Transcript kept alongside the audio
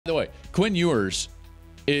By the way, Quinn Ewers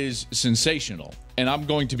is sensational, and I'm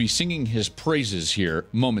going to be singing his praises here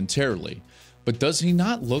momentarily. But does he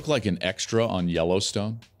not look like an extra on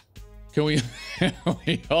Yellowstone? Can we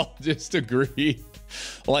all just agree?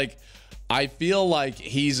 Like, I feel like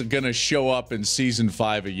he's going to show up in season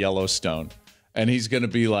 5 of Yellowstone, and he's going to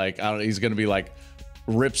be like, I don't know, he's going to be like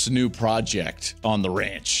Rip's new project on the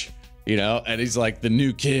ranch, you know? And he's like the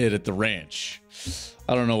new kid at the ranch.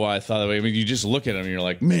 I don't know why I thought that way. I mean, you just look at him and you're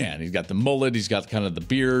like, man, he's got the mullet, he's got kind of the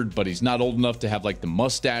beard, but he's not old enough to have like the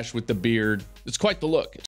mustache with the beard. It's quite the look.